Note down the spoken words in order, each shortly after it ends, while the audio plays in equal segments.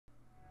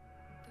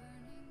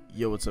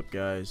Yo, what's up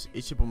guys,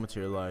 it's your boy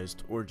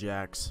Materialized, or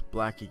Jax,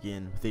 back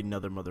again with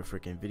another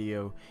motherfucking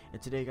video.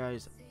 And today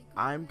guys,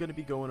 I'm going to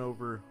be going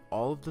over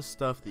all of the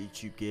stuff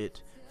that you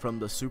get from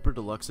the Super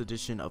Deluxe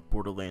Edition of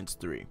Borderlands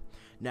 3.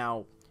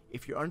 Now,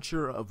 if you're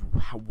unsure of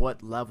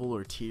what level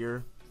or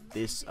tier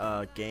this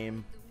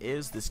game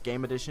is, this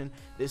game edition,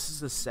 this is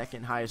the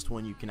second highest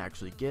one you can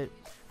actually get.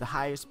 The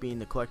highest being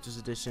the Collector's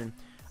Edition.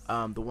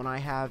 The one I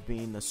have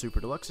being the Super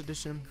Deluxe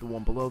Edition, the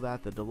one below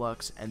that, the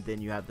Deluxe, and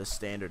then you have the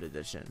Standard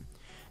Edition.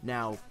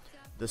 Now,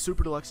 the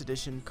Super Deluxe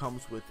Edition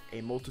comes with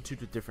a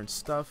multitude of different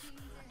stuff,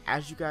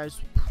 as you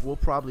guys will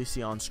probably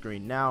see on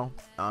screen now.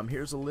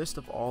 Here's a list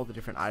of all the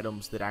different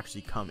items that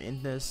actually come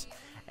in this,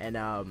 and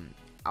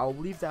I'll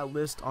leave that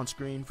list on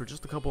screen for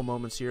just a couple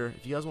moments here.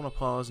 If you guys want to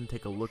pause and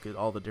take a look at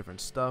all the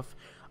different stuff,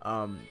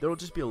 there will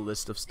just be a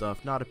list of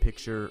stuff, not a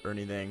picture or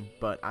anything,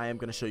 but I am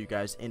going to show you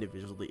guys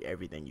individually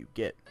everything you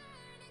get.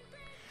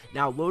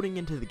 Now, loading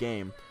into the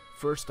game,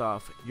 first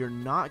off, you're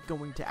not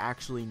going to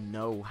actually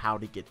know how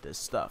to get this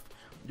stuff.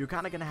 You're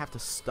kind of going to have to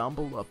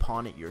stumble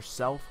upon it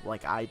yourself,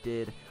 like I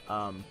did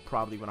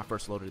probably when I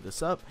first loaded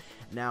this up.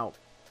 Now,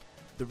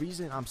 the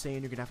reason I'm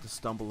saying you're going to have to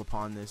stumble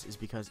upon this is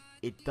because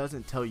it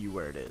doesn't tell you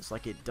where it is.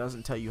 Like, it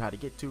doesn't tell you how to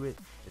get to it.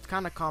 It's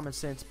kind of common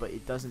sense, but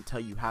it doesn't tell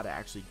you how to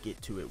actually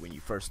get to it when you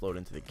first load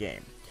into the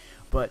game.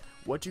 But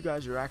what you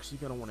guys are actually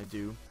going to want to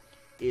do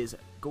is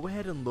go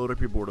ahead and load up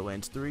your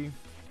Borderlands 3.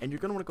 And you're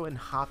going to want to go ahead and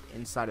hop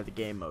inside of the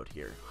game mode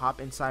here.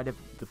 Hop inside of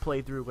the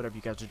playthrough, whatever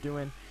you guys are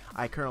doing.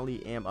 I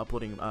currently am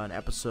uploading an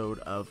episode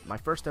of my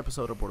first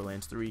episode of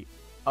Borderlands 3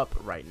 up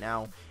right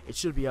now. It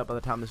should be up by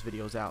the time this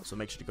video is out, so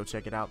make sure to go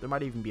check it out. There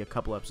might even be a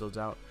couple episodes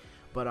out.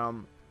 But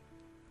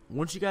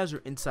once you guys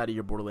are inside of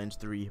your Borderlands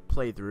 3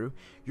 playthrough,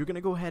 you're going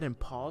to go ahead and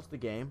pause the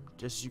game,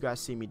 just as you guys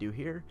see me do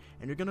here.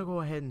 And you're going to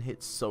go ahead and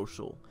hit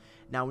social.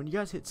 Now, when you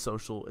guys hit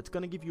social, it's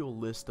going to give you a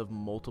list of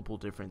multiple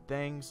different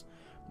things.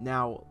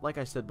 Now, like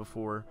I said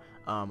before,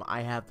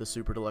 I have the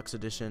Super Deluxe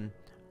Edition,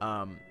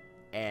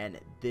 and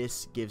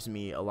this gives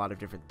me a lot of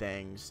different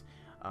things.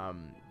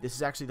 This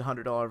is actually the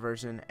 $100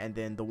 version, and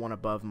then the one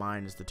above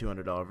mine is the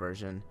 $200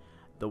 version.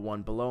 The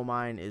one below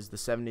mine is the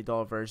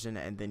 $70 version,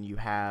 and then you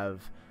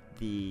have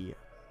the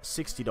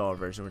 $60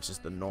 version, which is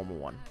the normal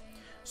one.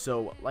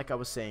 So, like I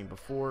was saying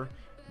before,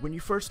 when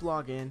you first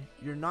log in,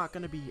 you're not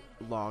going to be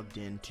logged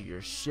into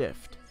your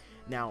shift.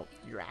 Now,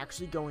 you're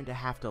actually going to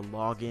have to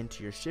log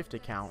into your shift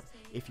account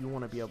if you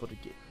want to be able to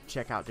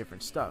check out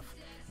different stuff.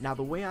 Now,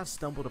 the way I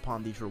stumbled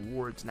upon these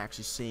rewards and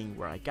actually seeing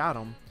where I got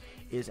them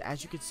is,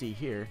 as you can see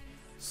here,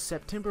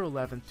 September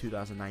 11th,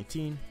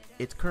 2019.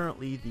 It's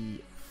currently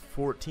the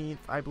 14th,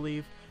 I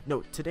believe.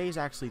 No, today's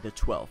actually the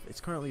 12th.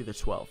 It's currently the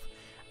 12th.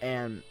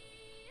 And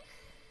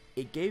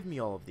it gave me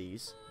all of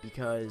these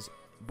because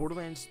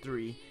Borderlands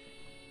 3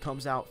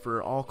 comes out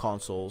for all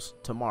consoles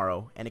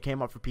tomorrow, and it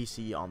came out for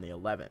PC on the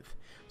 11th.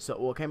 So,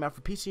 well, it came out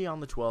for PC on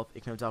the 12th.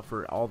 It comes out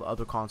for all the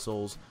other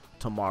consoles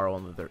tomorrow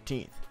on the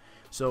 13th.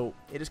 So,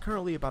 it is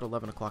currently about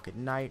 11 o'clock at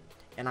night,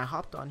 and I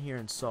hopped on here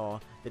and saw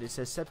that it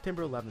says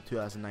September 11th,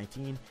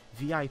 2019,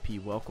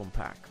 VIP Welcome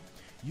Pack.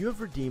 You have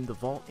redeemed the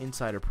Vault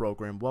Insider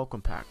Program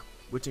Welcome Pack,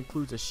 which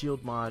includes a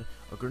shield mod,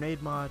 a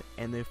grenade mod,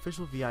 and the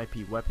official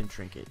VIP weapon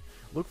trinket.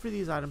 Look for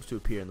these items to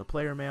appear in the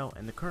player mail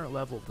and the current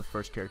level of the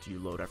first character you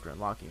load after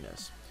unlocking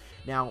this.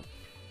 Now,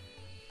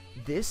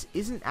 this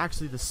isn't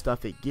actually the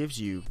stuff it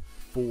gives you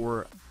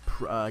for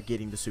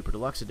getting the Super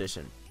Deluxe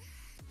Edition.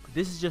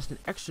 This is just an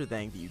extra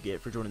thing that you get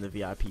for joining the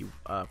VIP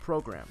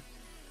program.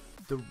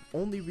 The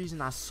only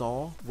reason I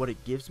saw what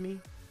it gives me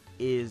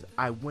is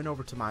I went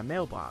over to my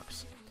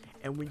mailbox,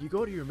 and when you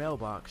go to your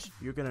mailbox,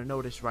 you're going to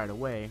notice right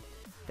away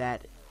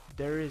that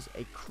there is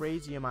a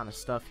crazy amount of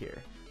stuff here.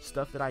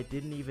 Stuff that I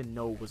didn't even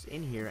know was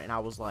in here, and I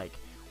was like,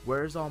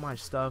 where's all my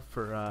stuff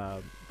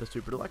for the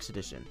Super Deluxe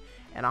Edition?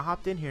 And I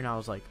hopped in here and I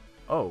was like,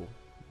 oh,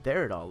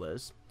 there it all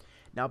is.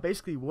 Now,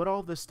 basically, what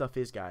all this stuff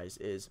is, guys,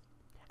 is,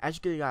 as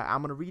you can,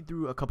 I'm going to read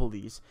through a couple of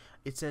these.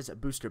 It says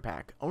Booster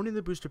Pack. Owning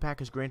the Booster Pack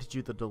has granted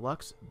you the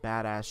Deluxe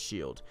Badass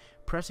Shield.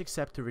 Press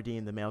accept to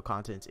redeem the mail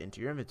contents into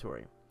your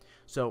inventory.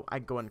 So I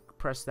can go and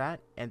press that,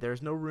 and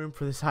there's no room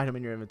for this item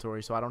in your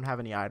inventory, so I don't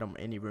have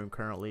any room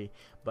currently.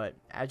 But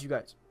as you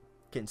guys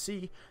can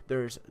see,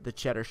 there's the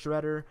Cheddar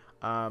Shredder,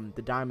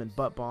 the Diamond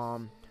Butt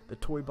Bomb, the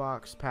Toy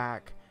Box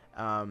Pack.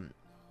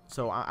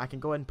 So I can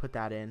go ahead and put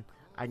that in.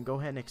 I can go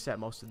ahead and accept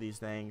most of these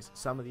things.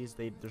 Some of these,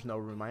 there's no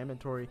room in my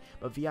inventory.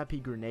 But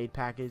VIP Grenade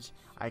Package,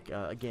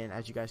 again,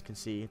 as you guys can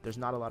see, there's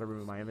not a lot of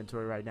room in my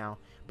inventory right now.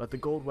 But the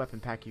Gold Weapon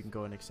Pack you can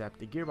go and accept.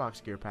 The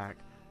Gearbox Gear Pack,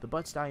 the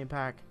Butt Stallion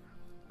Pack,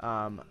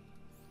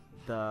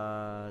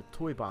 the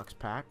Toy Box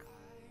Pack.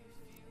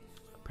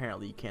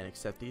 Apparently you can't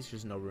accept these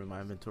because there's no room in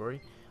my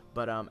inventory.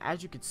 But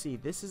as you can see,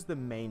 this is the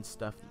main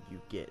stuff that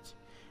you get.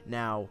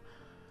 Now,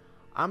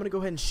 I'm going to go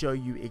ahead and show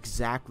you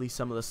exactly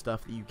some of the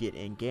stuff that you get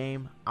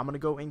in-game. I'm going to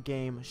go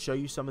in-game, show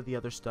you some of the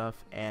other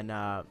stuff, and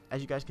as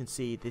you guys can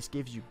see, this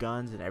gives you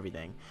guns and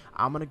everything.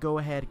 I'm going to go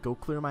ahead, go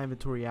clear my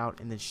inventory out,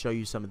 and then show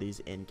you some of these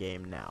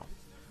in-game now.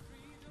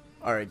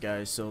 Alright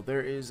guys, so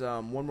there is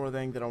one more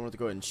thing that I want to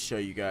go ahead and show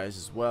you guys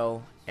as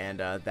well, and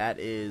that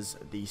is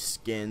the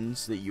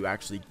skins that you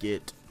actually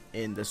get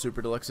in the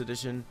Super Deluxe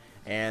Edition.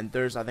 And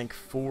there's, I think,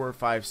 4 or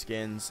 5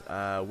 skins.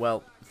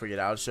 Well, forget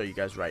it, I'll show you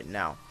guys right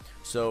now.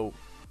 So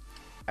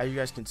as you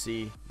guys can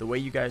see, the way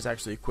you guys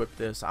actually equip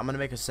this, I'm going to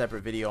make a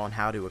separate video on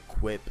how to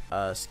equip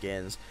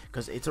skins,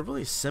 because it's a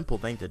really simple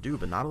thing to do,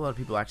 but not a lot of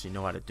people actually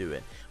know how to do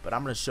it. But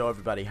I'm going to show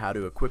everybody how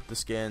to equip the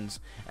skins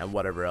and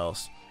whatever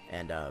else,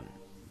 and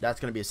that's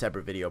going to be a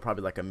separate video,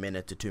 probably like a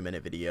 1 to 2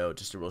 minute video,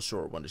 just a real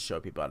short one to show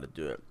people how to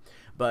do it.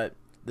 But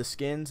the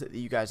skins that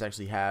you guys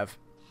actually have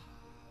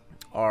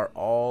are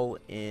all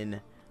in,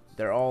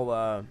 they're all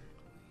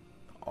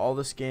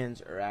the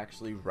skins are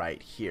actually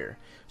right here.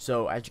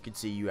 So as you can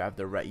see, you have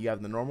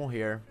the normal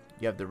here,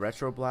 you have the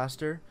Retro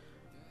Blaster,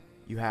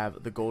 you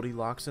have the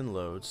Goldilocks and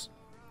Loads,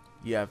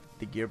 you have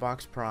the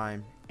Gearbox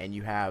Prime, and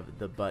you have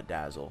the Butt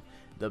Dazzle.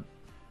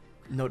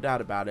 No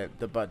doubt about it,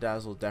 the Butt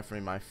Dazzle is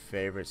definitely my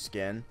favorite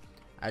skin.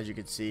 As you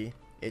can see,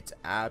 it's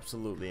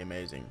absolutely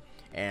amazing,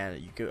 and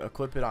you can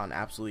equip it on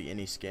absolutely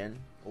any skin,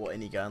 well,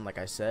 any gun, like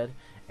I said,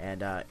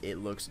 and it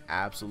looks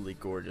absolutely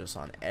gorgeous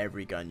on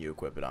every gun you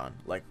equip it on.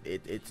 Like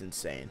it's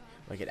insane.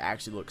 Like, it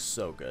actually looks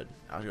so good.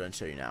 I'll go ahead and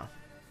show you now.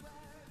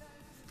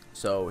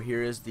 So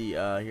here's the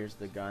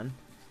gun.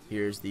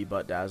 Here's the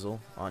Butt Dazzle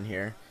on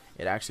here.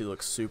 It actually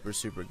looks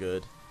super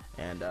good,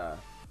 and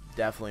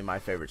definitely my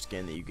favorite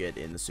skin that you get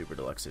in the Super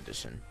Deluxe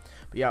Edition.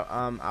 But yeah,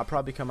 I'll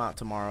probably come out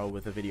tomorrow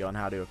with a video on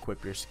how to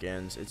equip your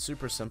skins. It's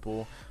super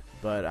simple,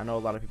 but I know a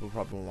lot of people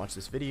probably won't watch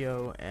this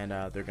video, and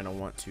they're gonna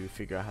want to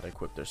figure out how to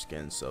equip their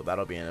skins. So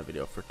that'll be in a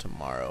video for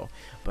tomorrow.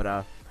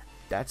 But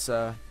that's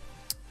how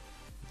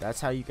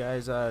you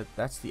guys.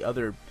 That's the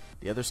other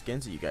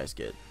skins that you guys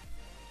get.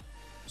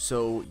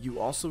 So you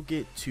also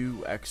get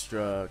 2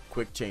 extra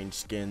quick change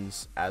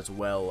skins as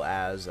well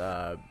as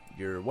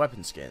your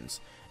weapon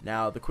skins.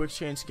 Now the quick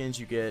change skins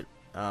you get,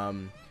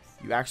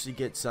 you actually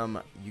get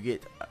you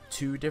get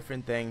 2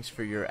 different things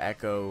for your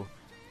Echo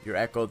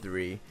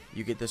 3.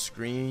 You get the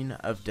Screen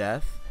of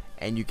Death,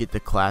 and you get the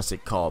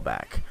classic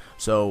callback.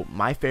 So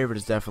my favorite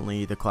is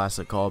definitely the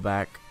classic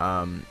callback.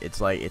 It's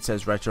like, it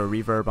says retro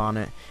reverb on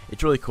it.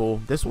 It's really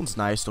cool. This one's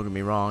nice, don't get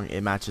me wrong,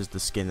 it matches the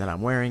skin that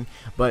I'm wearing,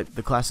 but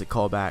the classic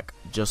callback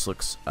just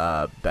looks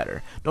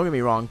better. Don't get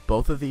me wrong,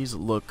 both of these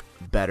look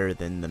better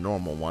than the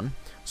normal one,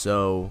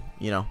 so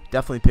you know,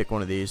 definitely pick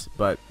one of these,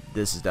 but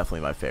this is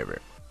definitely my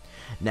favorite.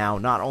 Now,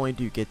 not only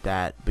do you get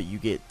that, but you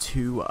get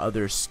 2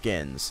 other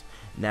skins.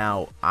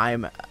 Now,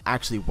 I'm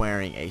actually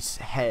wearing a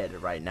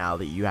head right now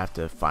that you have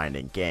to find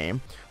in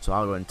game, so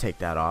I'll go ahead and take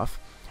that off.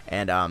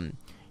 And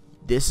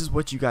this is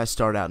what you guys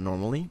start out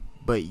normally,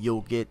 but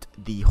you'll get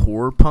the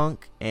Horror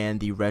Punk and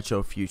the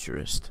Retro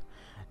Futurist.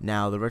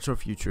 Now, the Retro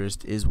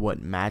Futurist is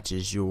what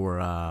matches your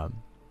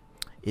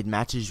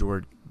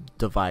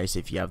device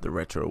if you have the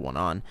retro one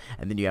on,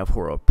 and then you have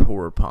Horror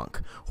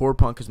Punk. Horror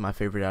Punk is my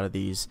favorite out of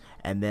these,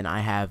 and then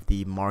I have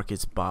the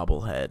Marcus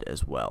bobblehead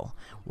as well,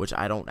 which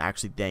I don't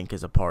actually think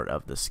is a part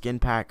of the skin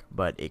pack,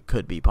 but it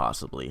could be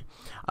possibly.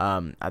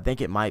 I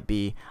think it might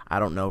be. I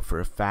don't know for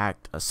a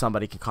fact.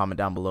 Somebody can comment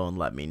down below and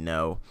let me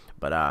know,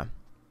 but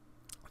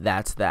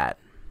that's that.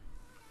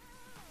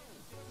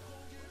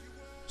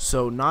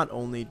 So not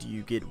only do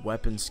you get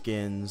weapon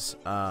skins,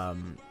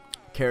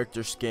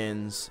 character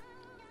skins,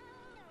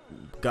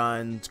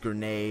 guns,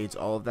 grenades,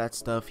 all of that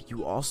stuff,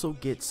 you also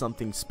get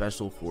something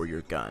special for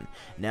your gun.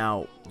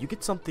 Now, you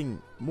get something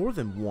more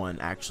than one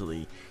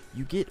actually.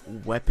 You get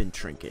weapon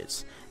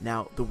trinkets.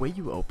 Now, the way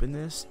you open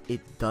this, it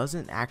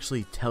doesn't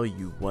actually tell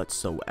you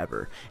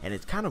whatsoever, and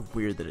it's kind of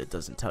weird that it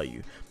doesn't tell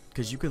you,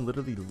 because you can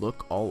literally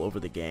look all over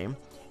the game,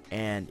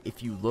 and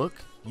if you look,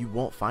 you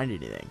won't find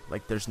anything.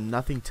 Like, there's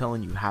nothing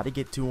telling you how to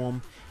get to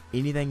them,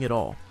 anything at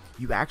all.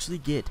 You actually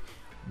get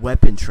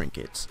weapon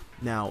trinkets.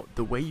 Now,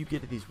 the way you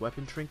get these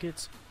weapon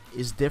trinkets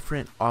is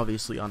different,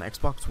 obviously, on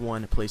Xbox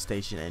One,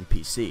 PlayStation, and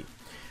PC.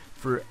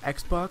 For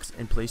Xbox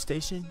and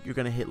PlayStation, you're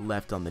going to hit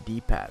left on the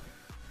D-pad.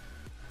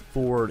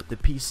 For the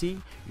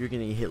PC, you're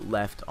going to hit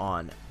left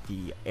on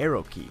the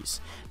arrow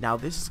keys. Now,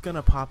 this is going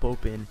to pop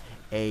open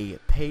a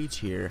page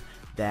here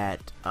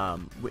that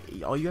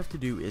all you have to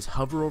do is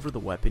hover over the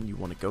weapon you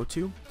want to go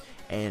to,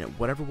 and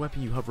whatever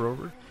weapon you hover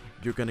over,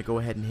 you're going to go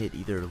ahead and hit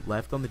either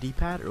left on the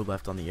D-pad or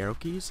left on the arrow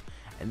keys,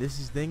 and this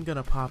is then going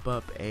to pop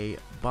up a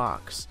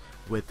box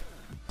with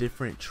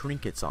different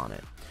trinkets on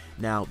it.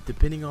 Now,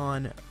 depending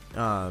on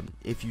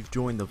if you've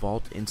joined the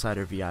Vault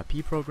Insider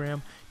VIP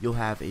program, you'll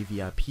have a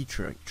VIP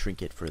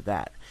trinket for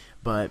that.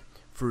 But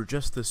for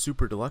just the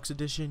Super Deluxe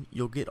Edition,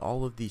 you'll get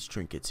all of these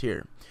trinkets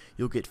here.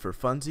 You'll get for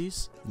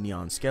funsies,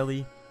 Neon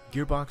Skelly,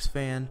 Gearbox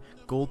Fan,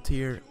 Gold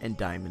Tier, and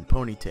Diamond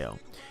Ponytail.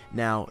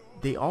 Now,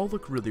 they all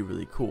look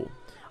really cool.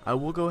 I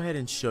will go ahead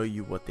and show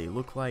you what they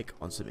look like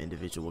on some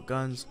individual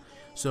guns.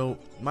 So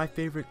my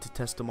favorite to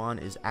test them on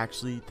is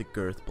actually the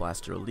Girth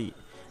Blaster Elite.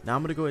 Now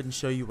I'm going to go ahead and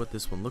show you what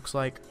this one looks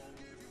like.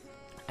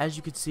 As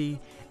you can see,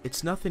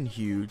 it's nothing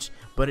huge,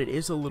 but it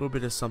is a little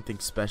bit of something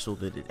special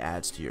that it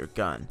adds to your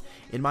gun.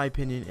 In my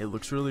opinion, it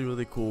looks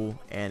really cool,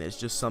 and it's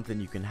just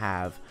something you can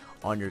have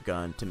on your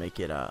gun to make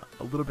it a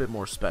little bit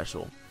more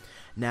special.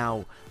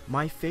 Now,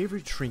 my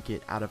favorite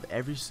trinket out of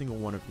every single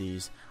one of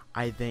these,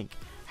 I think,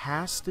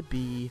 has to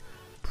be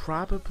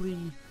probably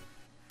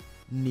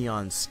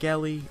Neon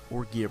Skelly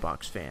or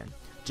Gearbox Fan.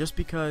 Just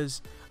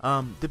because,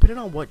 depending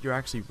on what you're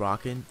actually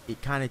rocking,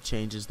 it kind of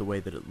changes the way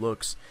that it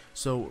looks.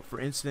 So, for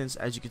instance,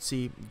 as you can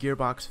see,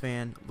 Gearbox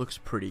Fan looks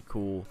pretty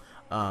cool.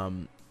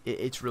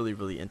 It's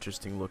really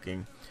interesting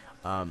looking.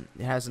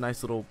 It has a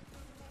nice little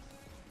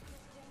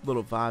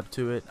vibe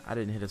to it. I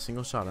didn't hit a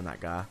single shot on that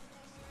guy.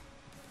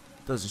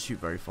 Doesn't shoot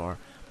very far,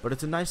 but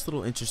it's a nice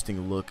little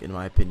interesting look in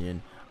my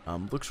opinion.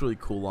 Looks really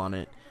cool on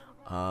it.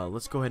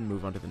 Let's go ahead and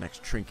move on to the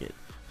next trinket.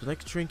 The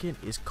next trinket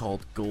is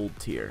called Gold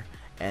Tier,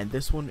 and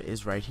this one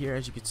is right here.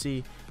 As you can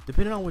see,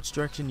 depending on which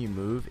direction you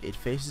move, it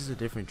faces a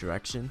different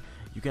direction.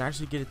 You can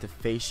actually get it to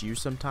face you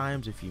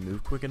sometimes if you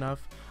move quick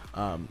enough.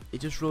 It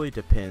just really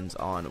depends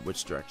on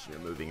which direction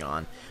you're moving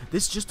on.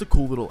 This is just a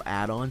cool little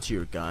add-on to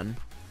your gun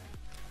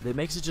that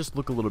makes it just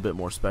look a little bit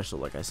more special,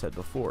 like I said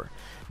before.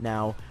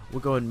 Now, we'll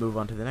go ahead and move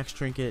on to the next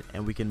trinket,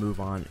 and we can move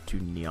on to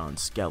Neon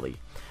Skelly.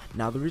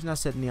 Now, the reason I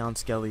said Neon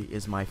Skelly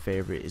is my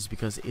favorite is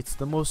because it's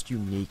the most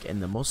unique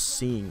and the most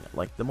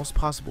the most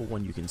possible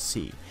one you can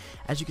see.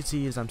 As you can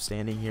see, as I'm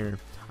standing here,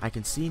 I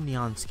can see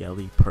Neon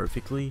Skelly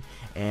perfectly,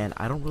 and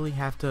I don't really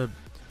have to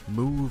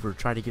move or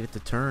try to get it to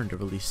turn to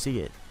really see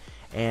it.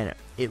 And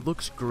it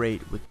looks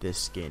great with this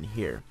skin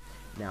here.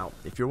 Now,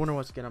 if you're wondering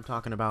what skin I'm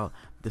talking about,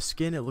 the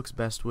skin it looks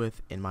best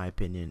with, in my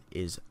opinion,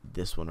 is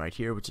this one right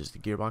here, which is the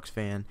Gearbox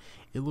Fan.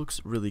 It looks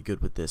really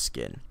good with this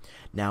skin.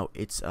 Now,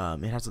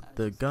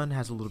 the gun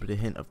has a little bit of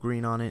hint of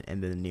green on it,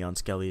 and then the Neon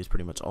Skelly is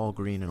pretty much all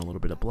green and a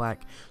little bit of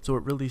black, so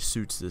it really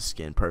suits this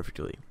skin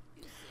perfectly.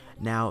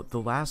 Now,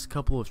 the last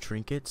couple of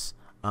trinkets,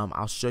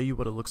 I'll show you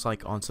what it looks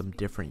like on some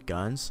different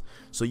guns.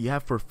 So you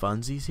have for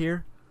funsies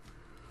here.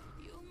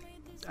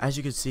 As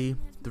you can see,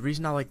 the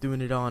reason I like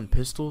doing it on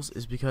pistols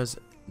is because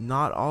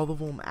not all of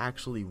them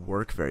actually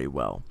work very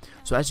well.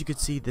 So as you can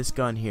see, this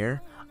gun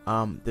here,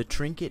 the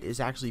trinket is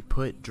actually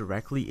put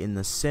directly in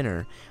the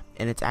center,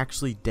 and it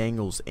actually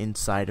dangles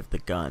inside of the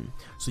gun.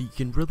 So you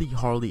can really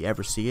hardly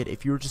ever see it.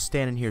 If you were just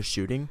standing here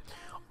shooting,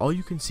 all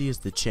you can see is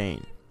the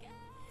chain.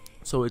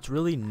 So it's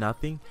really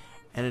nothing,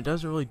 and it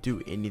doesn't really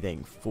do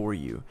anything for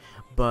you.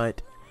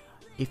 But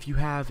if you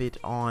have it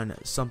on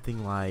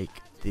something like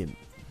the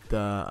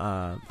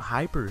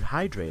Hyper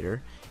Hydrator,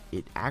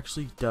 it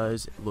actually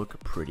does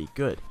look pretty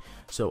good.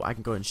 So I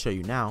can go ahead and show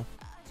you now.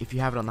 If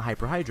you have it on the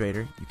Hyper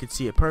Hydrator, you can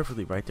see it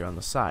perfectly right there on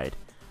the side.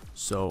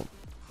 So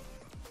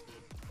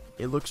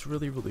it looks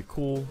really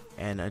cool,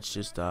 and it's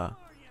just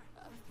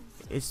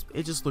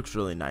it just looks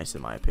really nice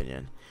in my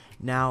opinion.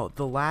 Now,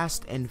 the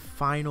last and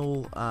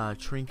final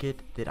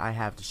trinket that I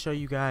have to show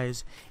you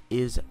guys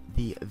is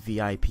the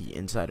VIP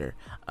Insider,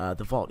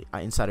 the Vault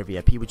Insider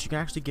VIP, which you can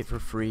actually get for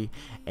free.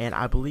 And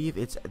I believe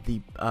it's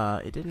the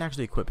it didn't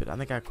actually equip it. I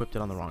think I equipped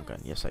it on the wrong gun.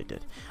 Yes, I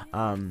did.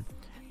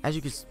 As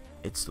you can,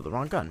 it's still the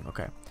wrong gun.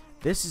 Okay,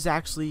 this is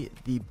actually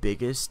the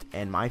biggest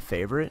and my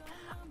favorite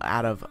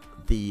out of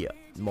the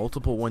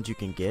multiple ones you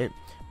can get,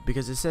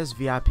 because it says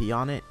VIP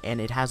on it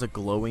and it has a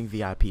glowing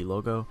VIP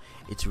logo.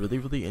 It's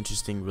really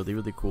interesting,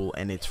 really cool,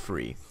 and it's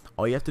free.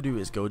 All you have to do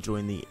is go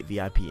join the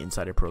VIP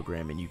Insider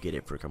program and you get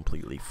it for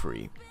completely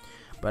free.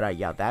 But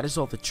yeah, that is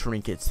all the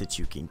trinkets that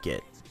you can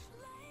get.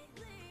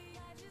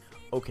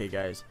 Okay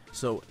guys,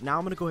 so now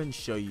I'm going to go ahead and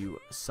show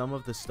you some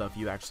of the stuff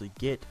you actually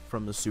get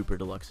from the Super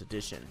Deluxe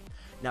Edition.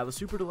 Now, the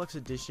Super Deluxe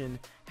Edition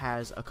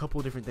has a couple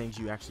of different things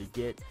you actually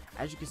get.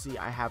 As you can see,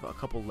 I have a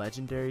couple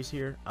legendaries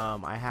here.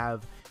 I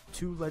have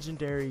 2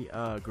 legendary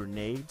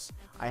grenades.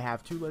 I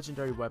have 2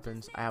 legendary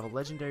weapons. I have a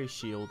legendary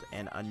shield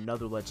and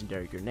another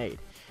legendary grenade.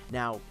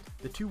 Now,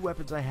 the 2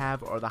 weapons I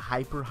have are the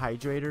Hyper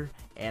Hydrator,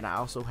 and I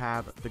also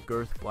have the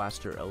Girth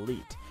Blaster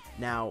Elite.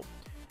 Now,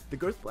 the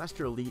Girth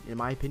Blaster Elite, in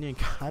my opinion,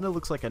 kind of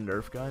looks like a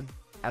Nerf gun,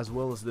 as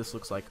well as this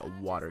looks like a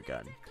water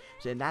gun.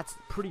 And that's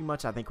pretty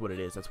much, I think, what it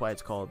is. That's why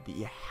it's called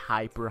the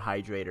Hyper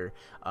Hydrator.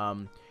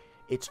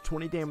 It's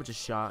 20 damage a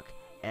shock,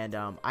 and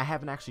I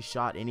haven't actually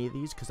shot any of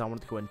these because I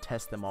wanted to go ahead and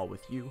test them all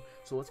with you.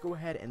 So let's go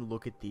ahead and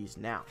look at these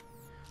now.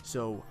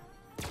 So,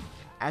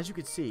 as you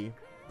can see,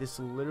 this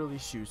literally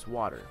shoots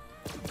water.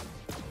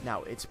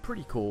 Now, it's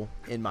pretty cool,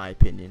 in my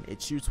opinion.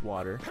 It shoots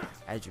water,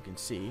 as you can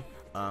see.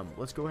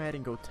 Let's go ahead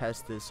and go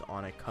test this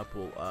on a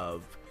couple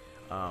of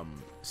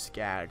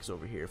skags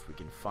over here, if we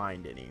can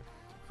find any.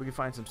 If we can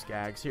find some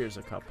skags, here's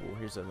a couple.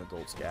 Here's an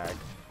adult skag.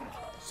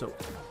 So,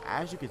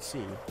 as you can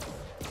see,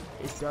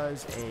 it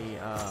does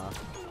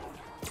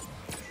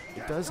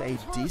a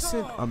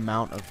decent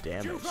amount of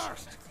damage.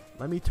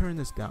 Let me turn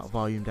this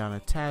volume down a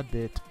tad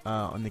bit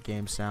on the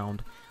game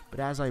sound. But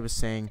as I was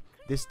saying,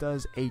 this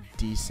does a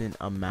decent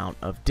amount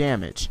of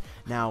damage.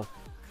 Now,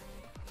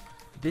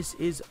 this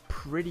is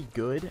pretty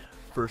good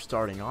for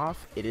starting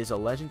off. It is a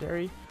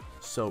legendary,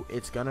 so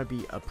it's gonna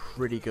be a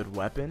pretty good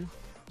weapon.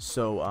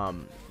 So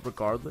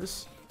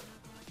regardless,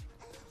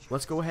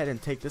 let's go ahead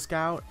and take this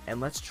guy out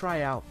and let's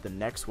try out the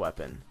next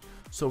weapon.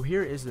 So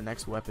here is the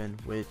next weapon,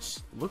 which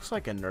looks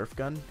like a Nerf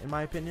gun in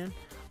my opinion.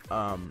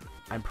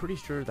 I'm pretty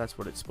sure that's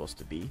what it's supposed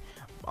to be.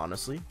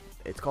 Honestly,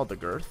 it's called the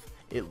Girth.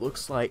 It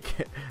looks like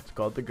it's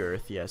called the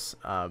Girth. Yes.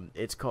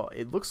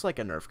 It looks like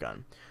a Nerf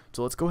gun.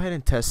 So let's go ahead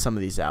and test some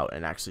of these out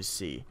and actually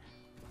see.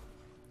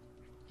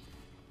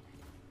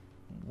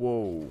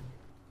 Whoa.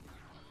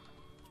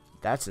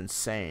 That's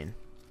insane.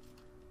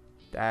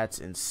 That's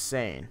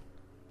insane.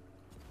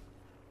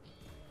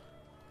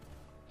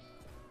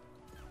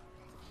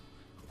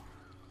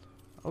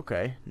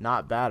 Okay,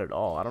 not bad at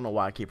all. I don't know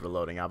why I keep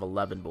reloading. I have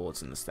 11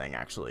 bullets in this thing,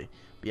 actually.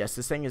 But yes,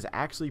 this thing is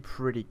actually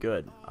pretty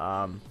good.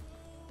 I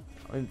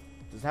mean,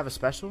 does it have a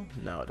special?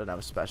 No, it doesn't have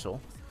a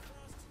special.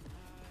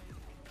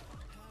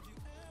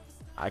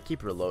 I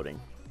keep reloading,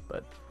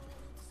 but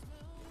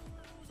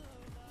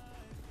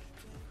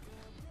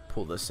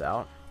pull this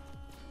out.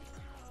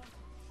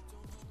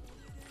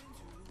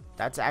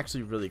 That's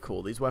actually really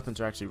cool. These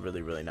weapons are actually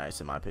really, really nice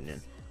in my opinion.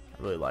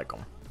 I really like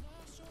them.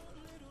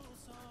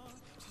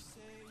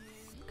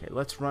 Okay,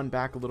 let's run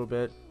back a little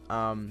bit.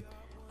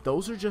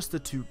 Those are just the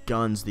 2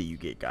 guns that you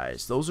get,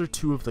 guys. Those are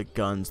 2 of the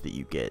guns that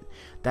you get.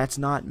 That's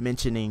not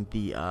mentioning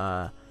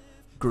the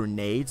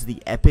grenades,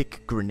 the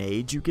epic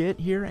grenades you get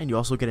here, and you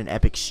also get an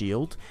epic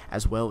shield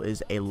as well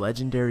as a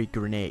legendary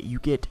grenade. You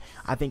get,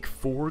 I think,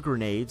 4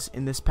 grenades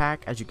in this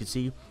pack. As you can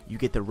see, you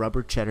get the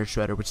rubber cheddar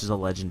shredder, which is a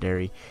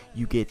legendary.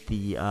 You get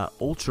the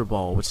ultra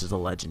ball, which is a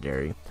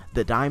legendary,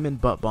 the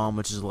diamond butt bomb,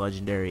 which is a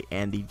legendary,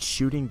 and the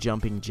shooting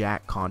jumping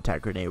jack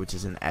contact grenade, which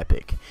is an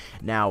epic.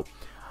 Now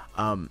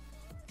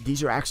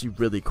these are actually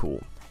really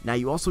cool. Now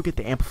you also get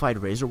the amplified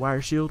razor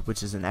wire shield,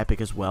 which is an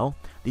epic as well.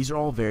 These are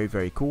all very,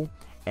 very cool,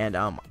 and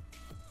I'm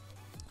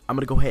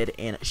going to go ahead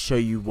and show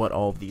you what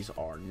all of these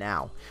are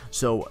now.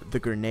 So the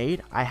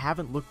grenade, I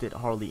haven't looked at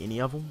hardly any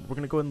of them. We're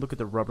going to go ahead and look at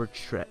the rubber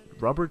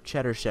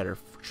cheddar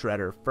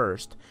shredder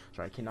first.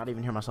 Sorry, I cannot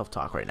even hear myself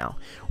talk right now.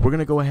 We're going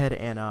to go ahead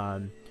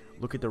and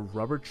look at the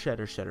rubber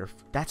cheddar shredder.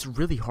 That's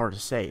really hard to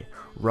say.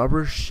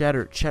 Rubber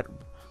cheddar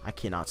I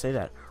cannot say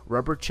that.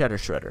 Rubber cheddar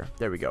shredder.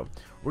 There we go.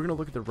 We're going to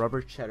look at the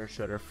rubber cheddar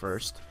shredder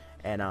first.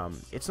 And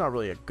it's not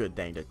really a good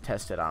thing to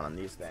test it on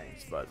these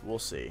things, but we'll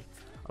see.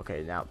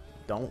 Okay, now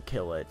don't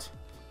kill it.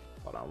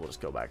 Hold on, we'll just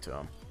go back to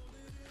him.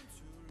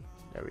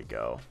 There we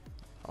go.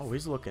 Oh,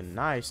 he's looking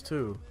nice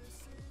too.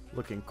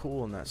 Looking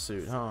cool in that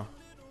suit, huh?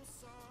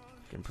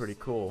 Looking pretty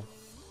cool.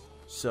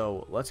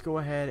 So let's go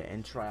ahead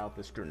and try out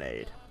this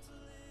grenade.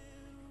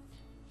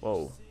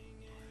 Whoa.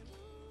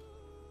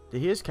 Did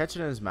he just catch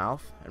it in his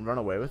mouth and run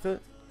away with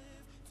it?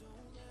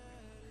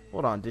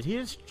 Hold on, did he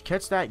just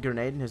catch that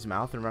grenade in his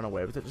mouth and run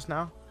away with it just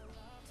now?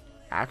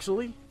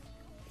 Actually?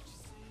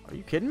 Are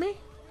you kidding me?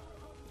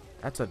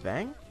 That's a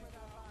thing?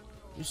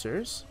 You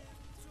serious?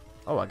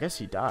 Oh, I guess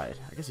he died.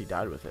 I guess he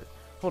died with it.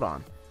 Hold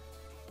on.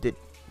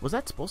 Was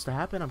that supposed to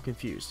happen? I'm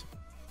confused.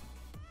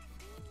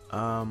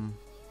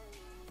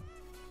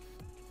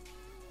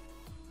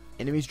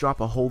 Enemies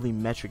drop a holy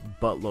metric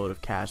buttload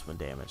of cash when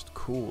damaged.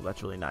 Cool,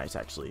 that's really nice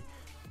actually.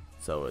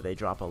 So they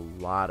drop a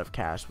lot of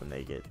cash when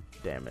they get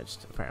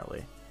damaged,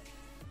 apparently.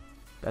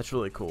 That's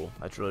really cool.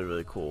 That's really,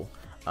 really cool.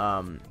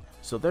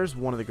 So there's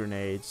one of the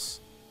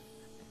grenades.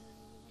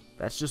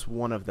 That's just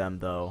one of them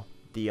though.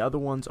 The other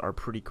ones are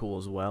pretty cool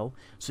as well.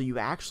 So you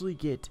actually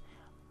get,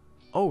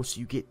 oh, so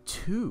you get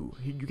 2.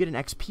 You get an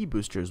XP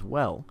booster as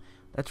well.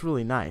 That's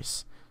really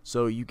nice.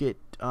 So you get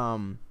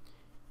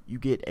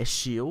a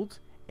shield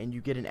and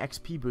you get an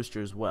XP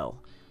booster as well.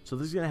 So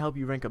this is gonna help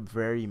you rank up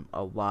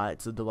a lot.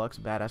 It's a deluxe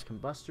badass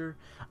combustor.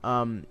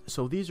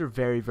 So these are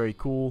very, very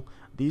cool.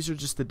 These are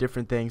just the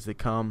different things that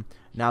come.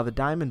 Now the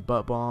diamond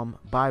butt bomb.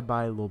 Bye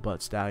bye, little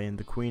butt stallion.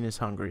 The queen is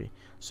hungry.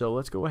 So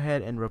let's go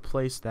ahead and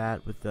replace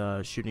that with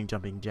the shooting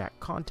jumping jack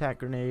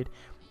contact grenade,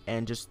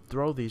 and just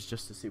throw these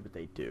just to see what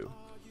they do.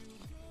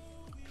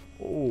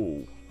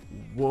 Oh,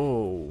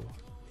 whoa.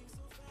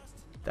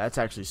 That's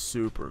actually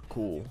super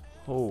cool.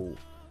 Oh,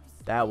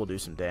 that will do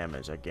some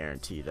damage. I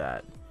guarantee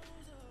that.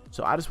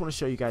 So I just want to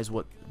show you guys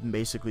what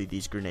basically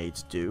these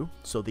grenades do.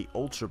 So the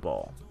ultra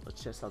ball.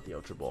 Let's test out the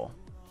ultra ball.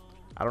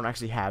 I don't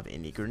actually have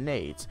any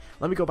grenades.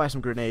 Let me go buy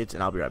some grenades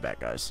and I'll be right back,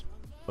 guys.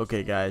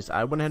 Okay, guys,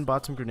 I went ahead and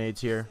bought some grenades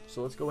here.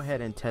 So let's go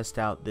ahead and test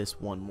out this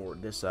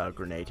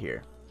grenade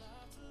here.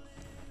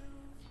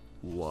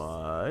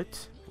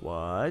 What?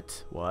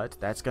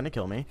 That's gonna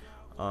kill me.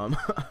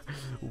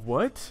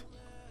 What?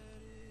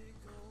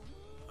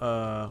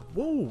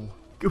 Whoa.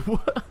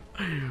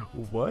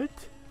 What?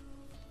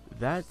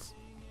 That's...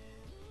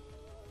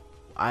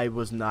 I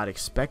was not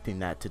expecting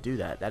that to do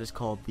that. That is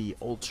called the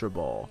Ultra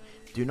Ball.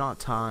 Do not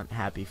taunt,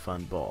 happy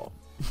fun ball.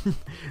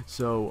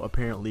 So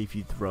apparently if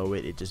you throw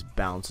it, it just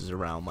bounces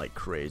around like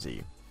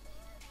crazy.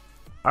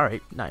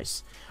 Alright,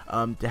 nice.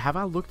 Have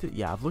I looked at...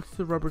 Yeah, I've looked at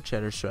the rubber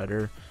cheddar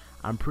shredder.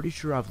 I'm pretty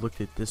sure I've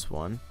looked at this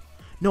one.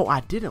 No,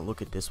 I didn't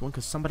look at this one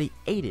because somebody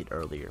ate it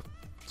earlier.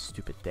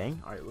 Stupid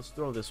thing. Alright, let's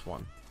throw this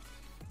one.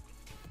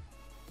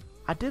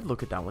 I did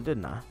look at that one,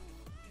 didn't I?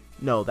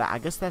 No, I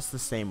guess that's the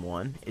same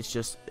one.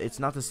 It's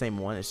not the same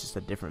one. It's just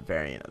a different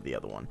variant of the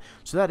other one.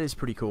 So that is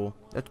pretty cool.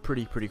 That's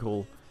pretty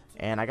cool.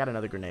 And I got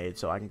another grenade,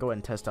 so I can go ahead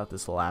and test out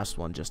this last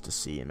one just to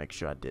see and make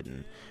sure I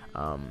didn't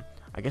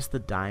I guess the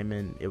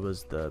diamond, it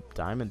was the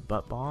diamond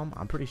butt bomb.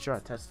 I'm pretty sure I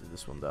tested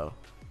this one though.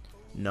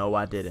 No,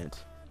 I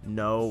didn't.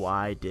 No,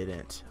 I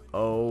didn't.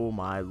 Oh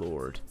my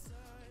lord.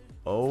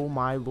 Oh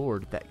my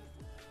lord. That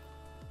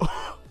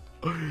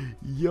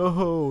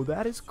yo,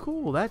 that is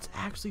cool. That's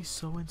actually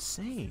so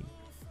insane.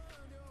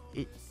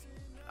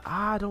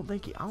 I don't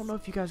know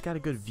if you guys got a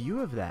good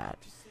view of that.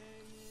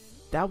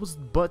 That was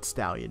Butt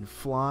Stallion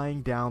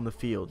flying down the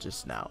field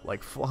just now,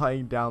 like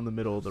flying down the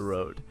middle of the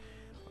road.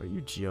 Are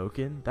you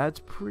joking? That's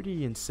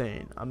pretty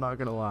insane. I'm not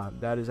gonna lie.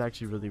 That is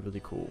actually really,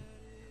 really cool.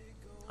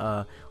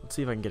 Let's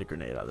see if I can get a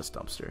grenade out of this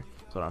dumpster,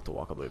 so I don't have to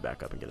walk all the way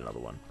back up and get another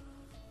one.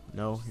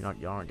 No,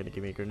 y'all aren't gonna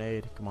give me a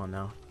grenade. Come on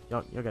now,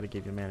 y'all gotta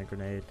give your man a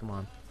grenade. Come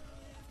on,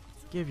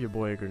 give your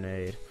boy a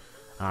grenade.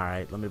 All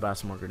right, let me buy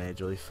some more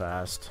grenades really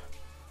fast.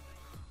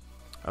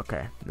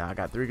 Okay, now I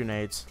got 3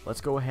 grenades. Let's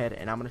go ahead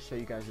and I'm gonna show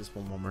you guys this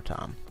one more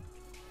time.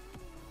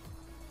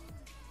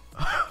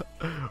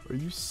 Are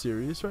you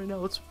serious right now?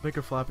 Let's make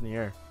her flap in the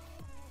air.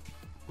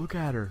 Look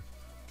at her.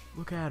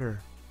 Look at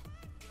her.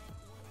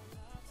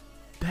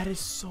 That is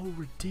so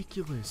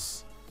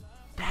ridiculous.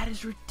 That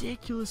is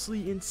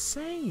ridiculously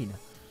insane.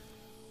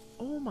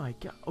 Oh my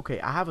god. Okay,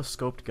 I have a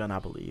scoped gun, I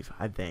believe.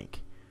 I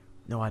think.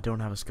 No, I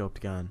don't have a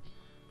scoped gun.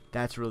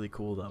 That's really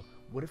cool though.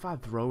 What if I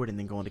throw it and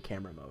then go into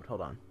camera mode?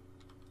 Hold on.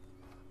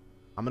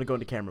 I'm gonna go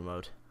into camera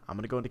mode. I'm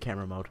gonna go into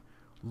camera mode.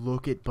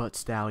 Look at Butt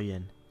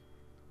Stallion.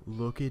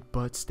 Look at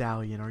Butt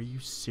Stallion. Are you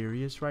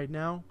serious right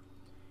now?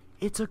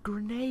 It's a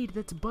grenade.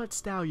 That's Butt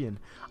Stallion.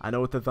 I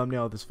know what the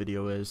thumbnail of this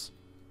video is.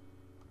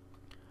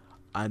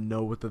 I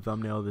know what the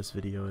thumbnail of this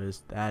video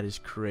is. That is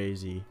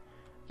crazy.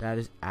 That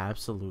is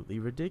absolutely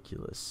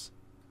ridiculous.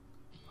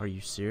 Are you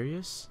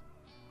serious?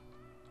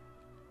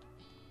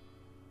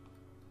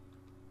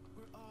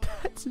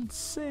 That's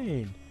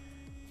insane.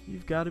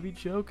 You've got to be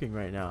joking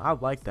right now. I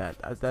like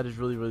that. That is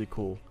really, really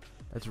cool.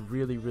 That's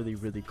really, really,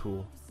 really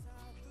cool.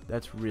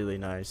 That's really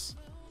nice.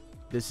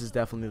 This is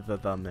definitely the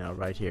thumbnail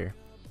right here.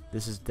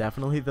 This is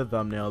definitely the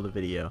thumbnail of the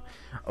video.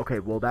 Okay,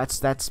 well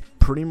that's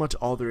pretty much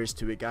all there is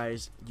to it,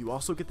 guys. You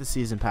also get the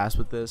season pass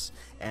with this,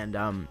 and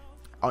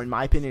in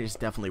my opinion, it's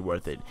definitely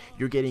worth it.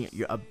 You're getting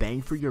a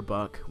bang for your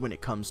buck when it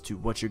comes to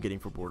what you're getting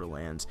for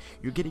Borderlands.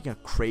 You're getting a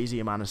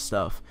crazy amount of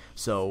stuff.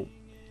 So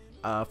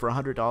for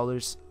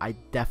 $100, I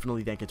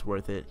definitely think it's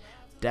worth it.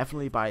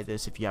 Definitely buy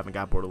this if you haven't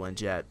got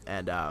Borderlands yet,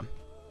 and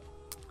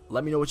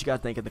let me know what you guys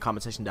think in the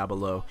comment section down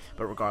below.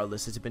 But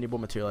regardless, it's been able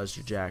to materialize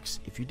your Jax.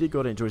 If you did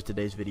go to enjoy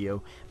today's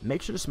video,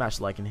 make sure to smash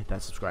the like and hit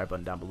that subscribe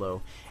button down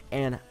below.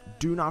 And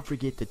do not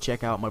forget to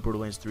check out my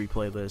Borderlands 3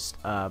 playlist,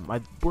 my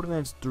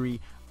Borderlands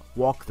 3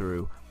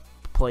 walkthrough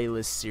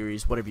playlist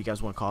series, whatever you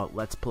guys want to call it.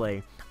 Let's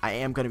play. I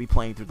am going to be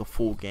playing through the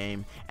full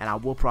game, and I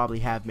will probably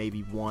have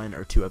maybe 1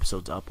 or 2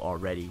 episodes up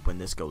already when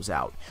this goes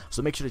out.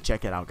 So make sure to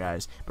check it out,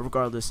 guys. But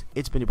regardless,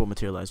 it's been able to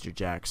materialize your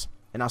Jax,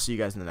 and I'll see you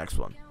guys in the next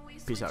one.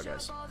 Peace out,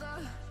 guys.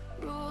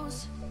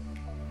 Rules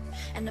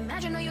and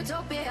imagine a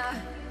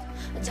utopia.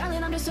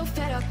 Darling, I'm just so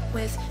fed up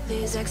with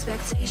these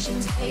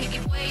expectations. They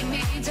weigh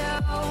me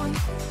down.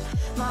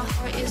 My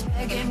heart is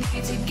begging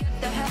me to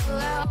get the hell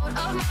out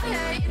of my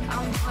head.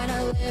 I'm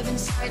gonna live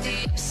inside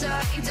the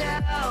upside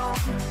down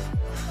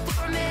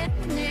for a minute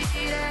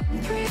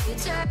and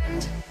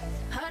pretend